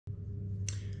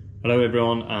Hello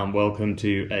everyone and welcome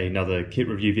to another kit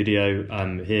review video.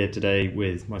 I'm here today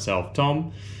with myself,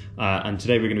 Tom, and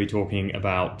today we're going to be talking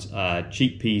about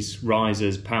cheek piece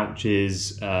risers,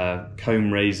 pouches,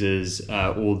 comb raisers,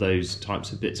 all those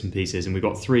types of bits and pieces, and we've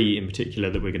got three in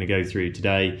particular that we're going to go through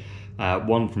today.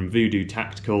 One from Voodoo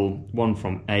Tactical, one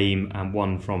from AIM and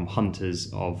one from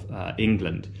Hunters of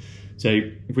England. So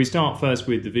if we start first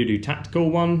with the Voodoo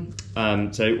Tactical one,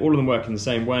 so all of them work in the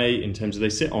same way in terms of they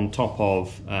sit on top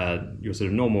of your sort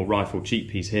of normal rifle cheek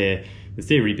piece here. The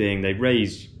theory being they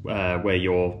raise where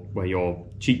your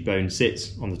cheekbone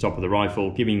sits on the top of the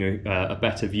rifle, giving you a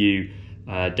better view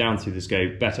down through the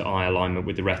scope, better eye alignment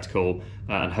with the reticle,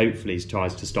 and hopefully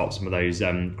tries to stop some of those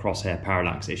crosshair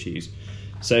parallax issues.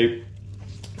 So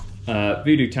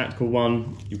Voodoo Tactical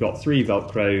one, you've got three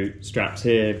Velcro straps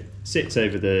here, sits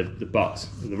over the butt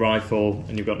of the rifle,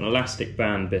 and you've got an elastic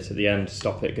band bit at the end to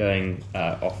stop it going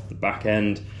off the back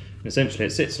end. And essentially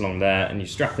it sits along there and you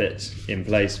strap it in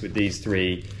place with these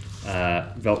three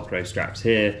Velcro straps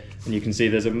here, and you can see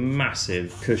there's a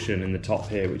massive cushion in the top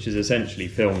here which is essentially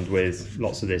filmed with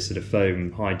lots of this sort of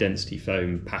foam, high density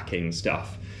foam packing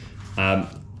stuff.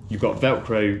 You've got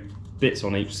Velcro bits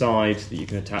on each side that you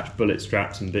can attach bullet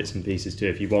straps and bits and pieces to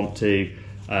if you want to,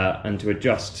 and to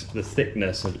adjust the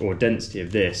thickness or density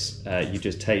of this, you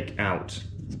just take out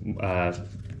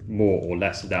more or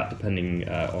less of that depending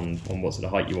on what sort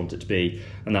of height you want it to be,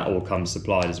 and that all comes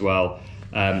supplied as well.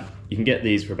 You can get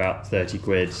these for about 30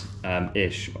 quid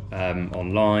ish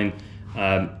online.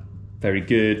 Very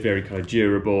good, very kind of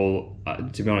durable.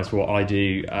 To be honest, for what I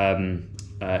do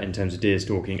in terms of deer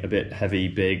stalking, a bit heavy,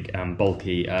 big and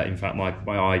bulky. In fact, my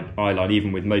eye line,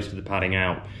 even with most of the padding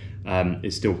out,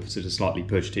 is still sort of slightly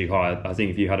pushed too high. I think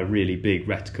if you had a really big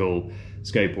reticle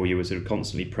scope or you were sort of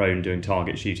constantly prone doing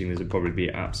target shooting, this would probably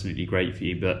be absolutely great for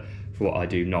you, but for what I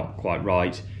do, not quite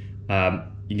right.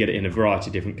 You can get it in a variety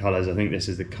of different colours. I think this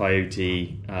is the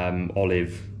coyote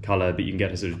olive colour, but you can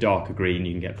get a sort of darker green,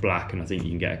 you can get black, and I think you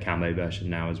can get a camo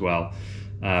version now as well.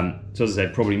 So as I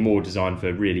said, probably more designed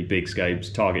for really big scopes,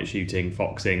 target shooting,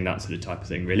 foxing, that sort of type of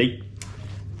thing really.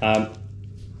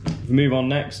 We move on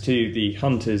next to the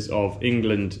Hunters of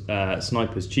England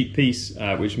Sniper's cheek piece,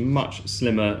 which is much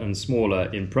slimmer and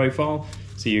smaller in profile.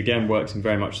 So again, works in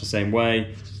very much the same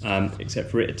way,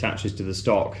 except for it attaches to the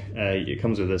stock. It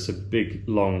comes with a sort of big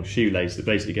long shoelace that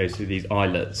basically goes through these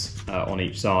eyelets on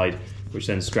each side, which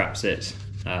then straps it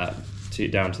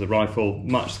down to the rifle,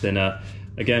 much thinner.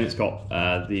 Again, it's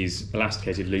got these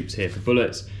elasticated loops here for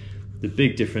bullets. The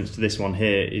big difference to this one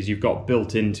here is you've got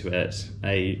built into it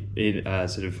a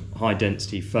sort of high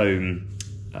density foam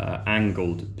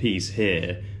angled piece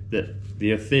here, that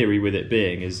the theory with it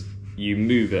being is you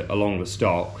move it along the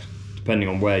stock depending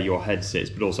on where your head sits,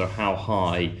 but also how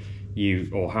high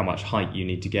or how much height you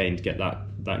need to gain to get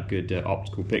that good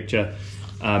optical picture.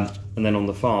 And then on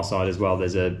the far side as well,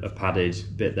 there's a padded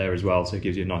bit there as well, so it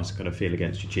gives you a nice kind of feel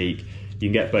against your cheek. You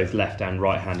can get both left and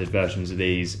right-handed versions of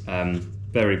these.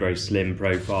 Very, very slim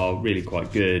profile, really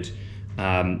quite good.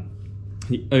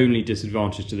 The only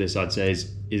disadvantage to this, I'd say,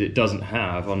 is it doesn't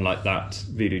have, unlike that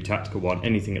Voodoo Tactical one,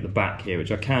 anything at the back here,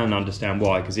 which I can understand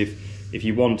why, because if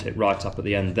you want it right up at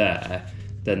the end there,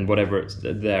 then whatever it's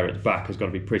there at the back has got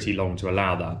to be pretty long to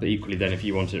allow that. But equally then, if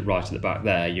you wanted it right at the back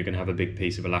there, you're going to have a big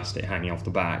piece of elastic hanging off the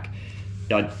back.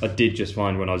 I did just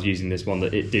find when I was using this one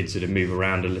that it did sort of move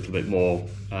around a little bit more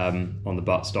on the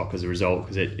buttstock as a result,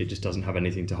 because it just doesn't have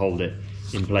anything to hold it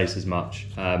in place as much.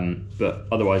 But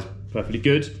otherwise, perfectly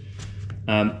good.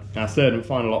 Our third and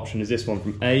final option is this one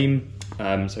from AIM.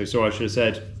 Sorry, I should have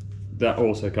said that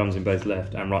also comes in both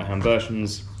left and right hand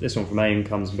versions. This one from AIM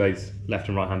comes in both left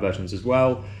and right hand versions as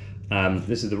well.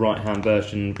 This is the right hand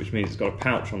version, which means it's got a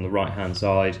pouch on the right hand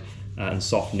side and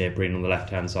soft neoprene on the left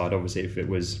hand side. Obviously, if it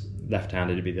was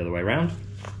left-handed, it'd be the other way around.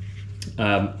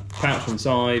 Pouch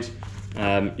inside,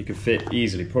 you could fit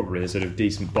easily probably a sort of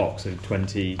decent box of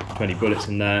 20 bullets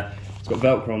in there. It's got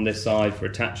Velcro on this side for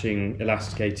attaching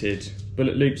elasticated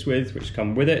bullet loops which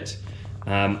come with it.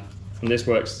 And this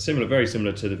works very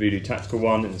similar to the Voodoo Tactical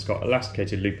one, and it's got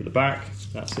elasticated loop at the back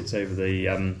that sits over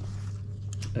the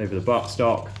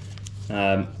buttstock,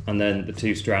 and then the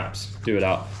two straps do it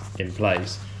up in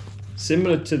place.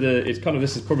 Similar to this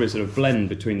is probably a sort of blend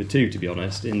between the two, to be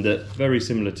honest, in that very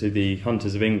similar to the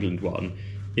Hunters of England one,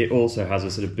 it also has a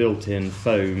sort of built-in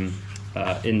foam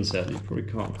insert that you probably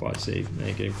can't quite see. There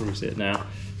you can probably see it now.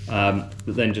 That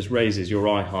then just raises your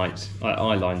eye line,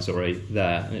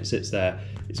 there, and it sits there.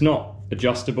 It's not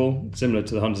adjustable, similar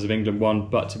to the Hunters of England one,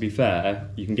 but to be fair,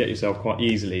 you can get yourself quite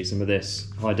easily some of this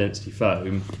high-density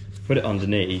foam, put it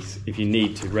underneath. If you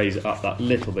need to raise it up that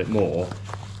little bit more,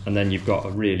 and then you've got a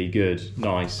really good,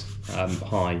 nice,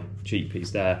 high cheek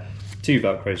piece there. 2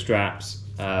 Velcro straps,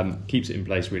 keeps it in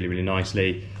place really, really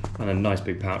nicely, and a nice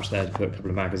big pouch there to put a couple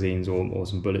of magazines or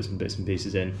some bullets and bits and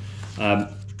pieces in.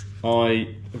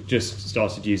 I have just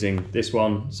started using this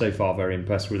one, so far very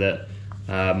impressed with it.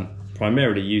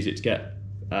 Primarily use it to get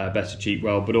better cheek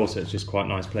weld, but also it's just quite a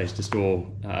nice place to store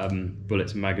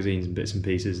bullets and magazines and bits and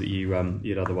pieces that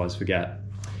you'd otherwise forget.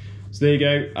 So there you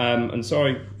go, and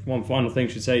sorry, one final thing I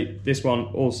should say, this one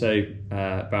also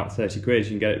about 30 quid,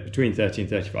 you can get it between 30 and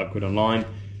 35 quid online.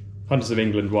 Hunters of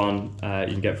England one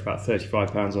you can get for about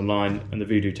 £35 online, and the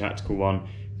Voodoo Tactical one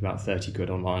about 30 quid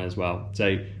online as well.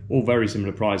 So all very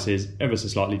similar prices, ever so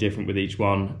slightly different with each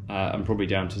one, and probably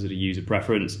down to sort of user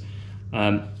preference.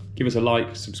 Give us a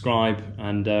like, subscribe,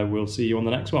 and we'll see you on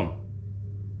the next one.